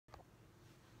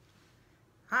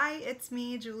Hi, it's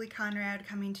me, Julie Conrad,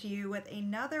 coming to you with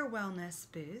another wellness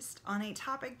boost on a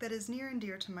topic that is near and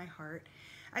dear to my heart.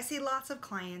 I see lots of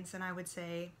clients, and I would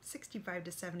say 65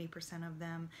 to 70% of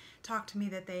them talk to me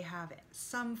that they have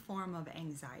some form of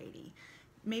anxiety.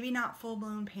 Maybe not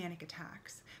full-blown panic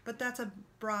attacks, but that's a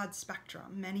broad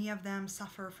spectrum. Many of them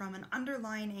suffer from an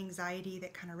underlying anxiety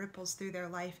that kind of ripples through their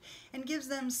life and gives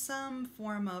them some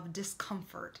form of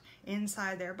discomfort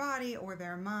inside their body or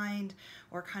their mind,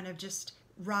 or kind of just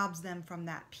robs them from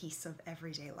that peace of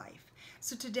everyday life.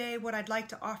 So today what I'd like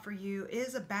to offer you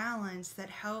is a balance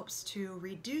that helps to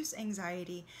reduce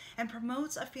anxiety and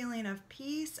promotes a feeling of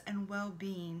peace and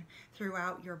well-being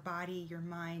throughout your body, your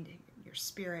mind, your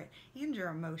spirit, and your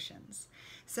emotions.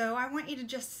 So I want you to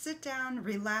just sit down,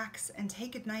 relax, and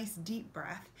take a nice deep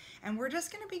breath. And we're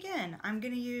just going to begin. I'm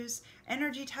going to use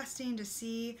energy testing to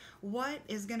see what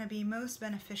is going to be most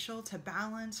beneficial to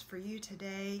balance for you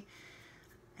today.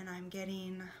 And I'm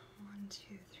getting 1, 2,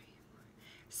 3, 4.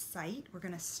 Sight. We're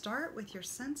going to start with your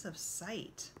sense of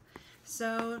sight.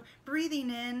 So breathing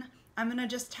in, I'm going to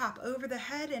just tap over the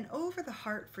head and over the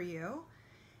heart for you.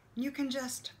 You can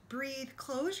just breathe,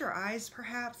 close your eyes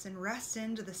perhaps, and rest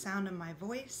into the sound of my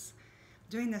voice. I'm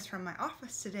doing this from my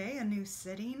office today, a new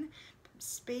sitting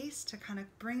space to kind of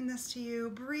bring this to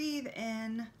you. Breathe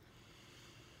in.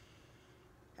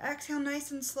 Exhale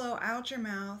nice and slow out your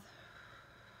mouth.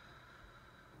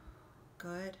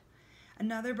 Good.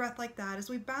 Another breath like that as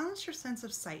we balance your sense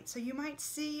of sight. So you might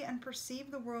see and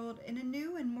perceive the world in a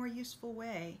new and more useful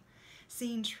way,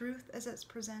 seeing truth as it's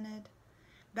presented,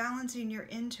 balancing your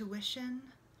intuition,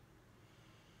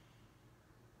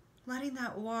 letting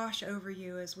that wash over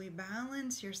you as we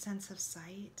balance your sense of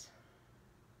sight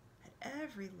at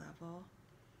every level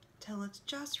till it's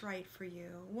just right for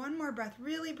you. One more breath.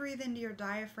 Really breathe into your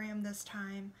diaphragm this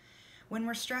time. When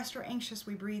we're stressed or anxious,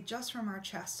 we breathe just from our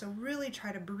chest. So really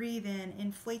try to breathe in,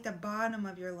 inflate the bottom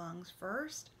of your lungs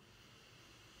first.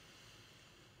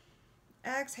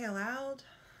 Exhale out.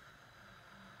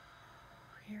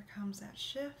 Here comes that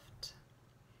shift.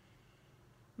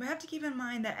 We have to keep in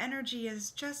mind that energy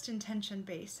is just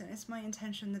intention-based, and it's my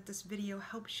intention that this video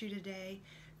helps you today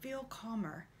feel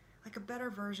calmer, like a better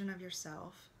version of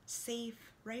yourself,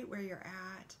 safe right where you're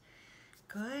at.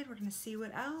 Good. We're going to see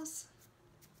what else.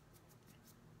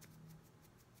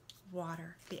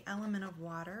 Water, the element of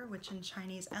water, which in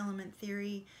Chinese element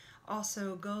theory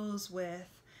also goes with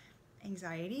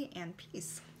anxiety and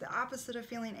peace. The opposite of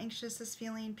feeling anxious is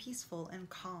feeling peaceful and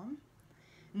calm.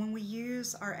 When we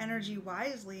use our energy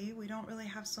wisely, we don't really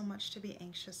have so much to be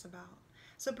anxious about.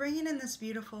 So bringing in this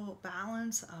beautiful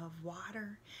balance of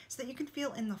water so that you can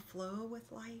feel in the flow with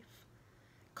life.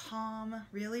 Calm,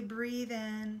 really breathe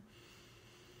in.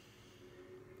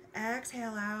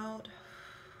 Exhale out.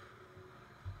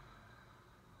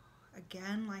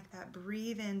 Again, like that,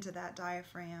 breathe into that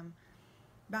diaphragm,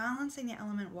 balancing the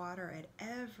element water at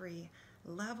every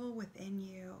level within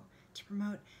you to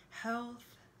promote health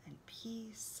and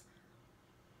peace.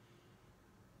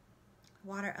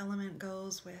 Water element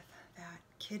goes with that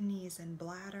kidneys and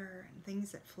bladder and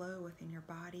things that flow within your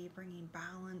body, bringing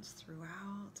balance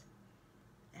throughout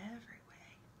every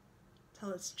way till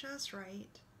it's just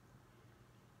right.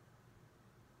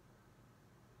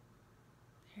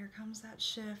 Here comes that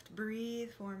shift. Breathe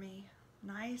for me,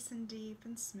 nice and deep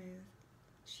and smooth,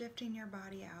 shifting your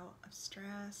body out of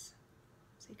stress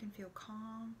so you can feel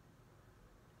calm.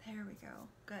 There we go.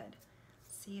 Good.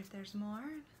 See if there's more.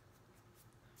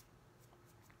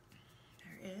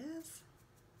 There is.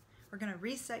 We're going to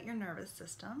reset your nervous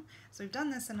system. So we've done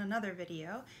this in another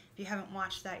video. If you haven't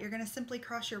watched that, you're going to simply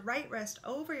cross your right wrist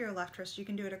over your left wrist. You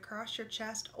can do it across your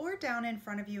chest or down in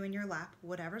front of you in your lap,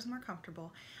 whatever's more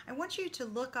comfortable. I want you to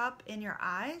look up in your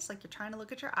eyes like you're trying to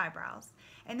look at your eyebrows,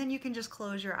 and then you can just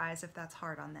close your eyes if that's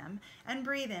hard on them, and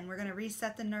breathe in. We're going to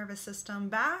reset the nervous system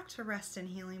back to rest and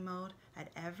healing mode at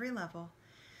every level,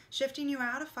 shifting you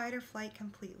out of fight or flight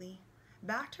completely.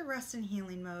 Back to rest and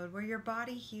healing mode where your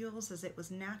body heals as it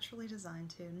was naturally designed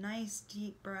to. Nice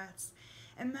deep breaths.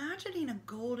 Imagining a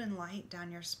golden light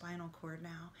down your spinal cord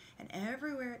now, and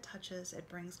everywhere it touches it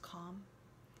brings calm.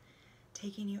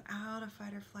 Taking you out of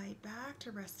fight or flight, back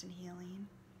to rest and healing.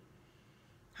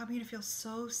 Helping you to feel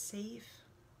so safe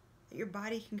that your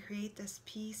body can create this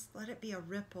peace. Let it be a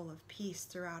ripple of peace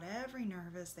throughout every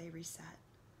nerve as they reset.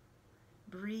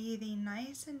 Breathing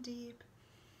nice and deep.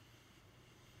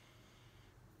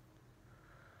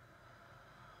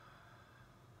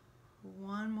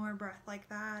 One more breath like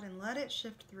that and let it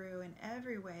shift through in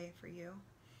every way for you.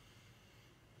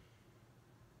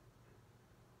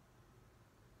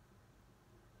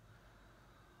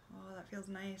 Oh, that feels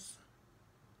nice.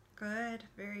 Good,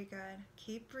 very good.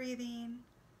 Keep breathing.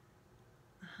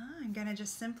 I'm gonna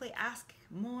just simply ask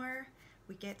more.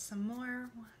 We get some more.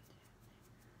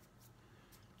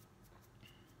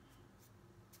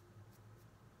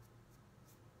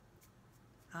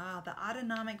 The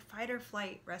autonomic fight or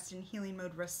flight rest and healing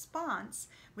mode response,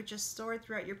 which is stored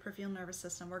throughout your peripheral nervous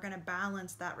system. We're going to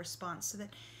balance that response so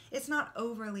that it's not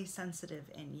overly sensitive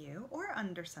in you or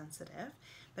undersensitive,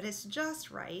 but it's just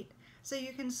right so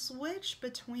you can switch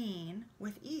between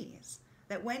with ease.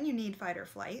 That when you need fight or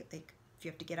flight, like if you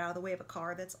have to get out of the way of a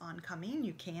car that's oncoming,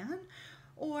 you can.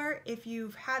 Or if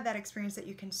you've had that experience, that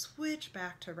you can switch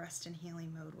back to rest and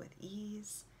healing mode with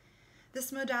ease.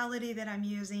 This modality that I'm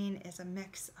using is a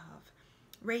mix of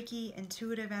Reiki,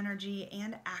 intuitive energy,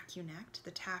 and Acunect,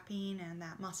 the tapping and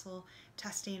that muscle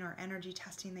testing or energy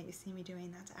testing that you see me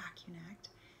doing, that's Acunect.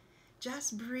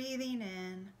 Just breathing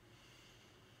in,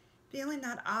 feeling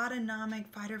that autonomic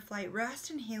fight or flight, rest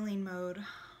and healing mode,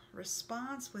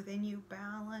 response within you,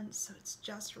 balance, so it's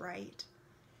just right.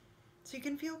 So you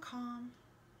can feel calm.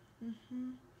 There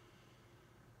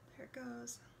it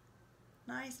goes.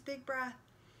 Nice big breath.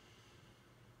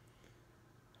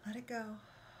 Let it go.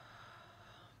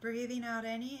 Breathing out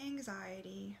any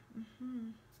anxiety.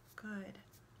 Good.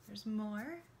 There's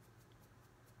more.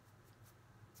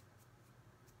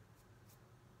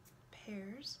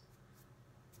 Pairs.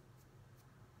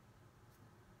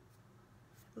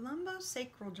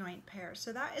 Lumbosacral joint pair.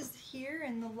 So that is here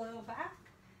in the low back,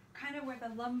 kind of where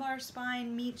the lumbar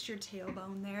spine meets your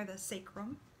tailbone there, the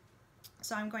sacrum.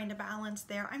 So I'm going to balance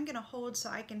there. I'm going to hold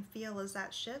so I can feel as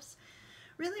that shifts.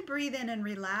 Really breathe in and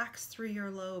relax through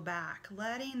your low back,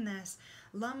 letting this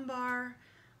lumbar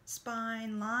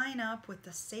spine line up with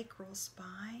the sacral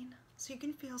spine so you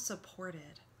can feel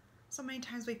supported. So many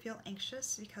times we feel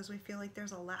anxious because we feel like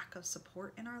there's a lack of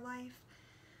support in our life.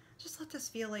 Just let this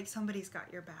feel like somebody's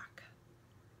got your back.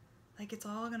 Like it's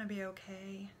all gonna be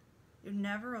okay. You're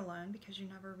never alone because you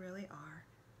never really are.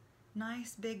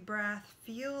 Nice big breath.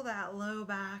 Feel that low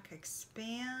back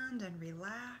expand and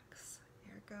relax.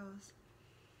 Here it goes.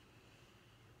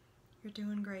 You're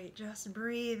doing great. Just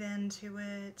breathe into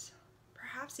it.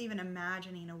 Perhaps even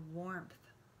imagining a warmth,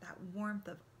 that warmth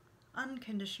of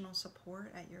unconditional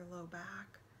support at your low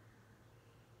back.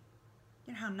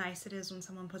 You know how nice it is when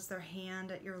someone puts their hand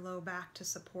at your low back to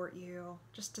support you,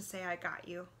 just to say, I got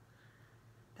you.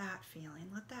 That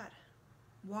feeling, let that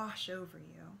wash over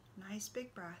you. Nice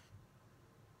big breath.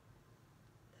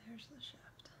 There's the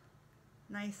shift.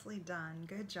 Nicely done.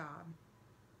 Good job.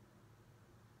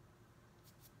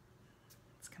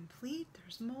 It's complete.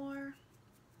 There's more.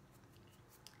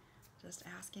 Just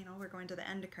asking, we're going to the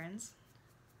endocrines.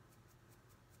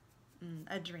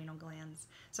 Adrenal glands.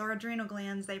 So our adrenal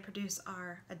glands, they produce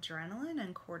our adrenaline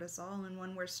and cortisol, and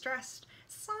when we're stressed,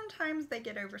 sometimes they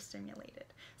get overstimulated.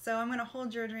 So I'm going to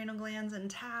hold your adrenal glands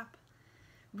and tap,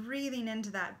 breathing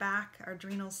into that back. Our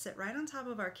adrenals sit right on top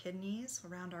of our kidneys,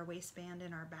 around our waistband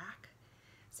in our back.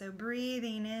 So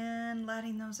breathing in,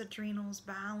 letting those adrenals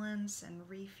balance and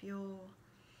refuel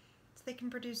so they can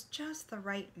produce just the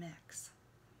right mix.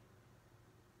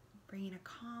 Bringing a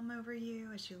calm over you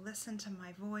as you listen to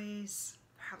my voice,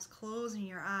 perhaps closing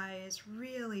your eyes,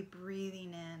 really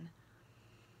breathing in.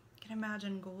 You can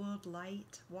imagine gold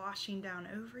light washing down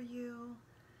over you,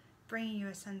 bringing you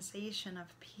a sensation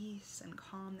of peace and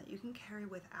calm that you can carry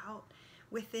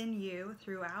within you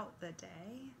throughout the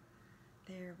day.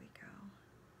 There we go.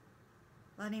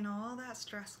 Letting all that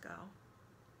stress go.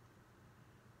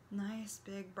 Nice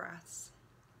big breaths.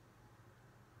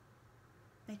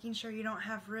 Making sure you don't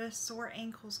have wrists or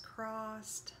ankles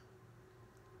crossed.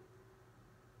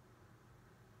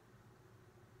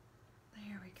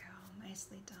 There we go,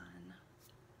 nicely done.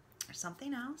 Or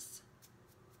something else.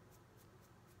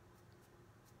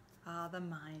 The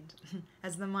mind.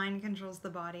 As the mind controls the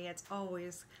body, it's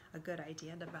always a good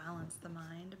idea to balance the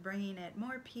mind, bringing it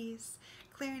more peace,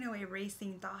 clearing away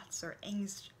racing thoughts or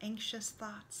anxious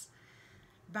thoughts,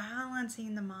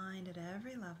 balancing the mind at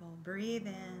every level. Breathe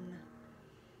in.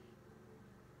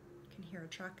 You can hear a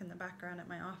truck in the background at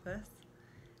my office.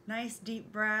 Nice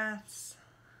deep breaths.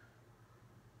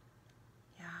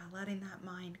 Yeah, letting that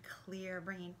mind clear,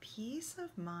 bringing peace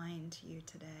of mind to you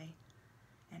today.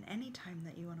 And anytime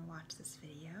that you want to watch this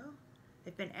video,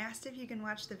 I've been asked if you can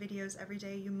watch the videos every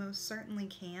day. You most certainly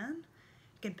can.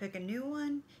 You can pick a new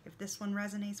one. If this one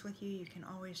resonates with you, you can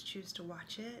always choose to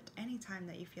watch it anytime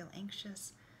that you feel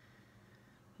anxious.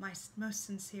 My most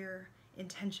sincere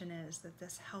intention is that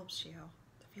this helps you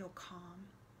to feel calm,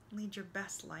 lead your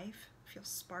best life, feel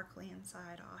sparkly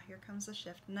inside. Oh, here comes the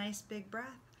shift. Nice big breath.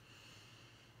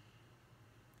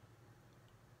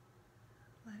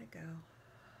 Let it go.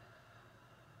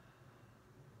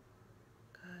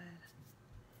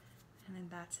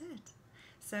 that's it.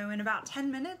 So in about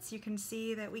 10 minutes, you can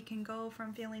see that we can go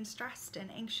from feeling stressed and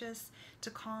anxious to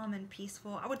calm and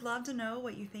peaceful. I would love to know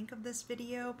what you think of this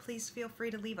video. Please feel free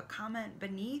to leave a comment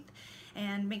beneath,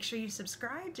 and make sure you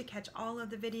subscribe to catch all of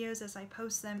the videos as I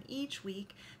post them each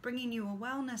week, bringing you a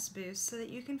wellness boost so that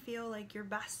you can feel like your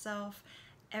best self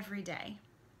every day.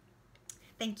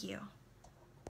 Thank you.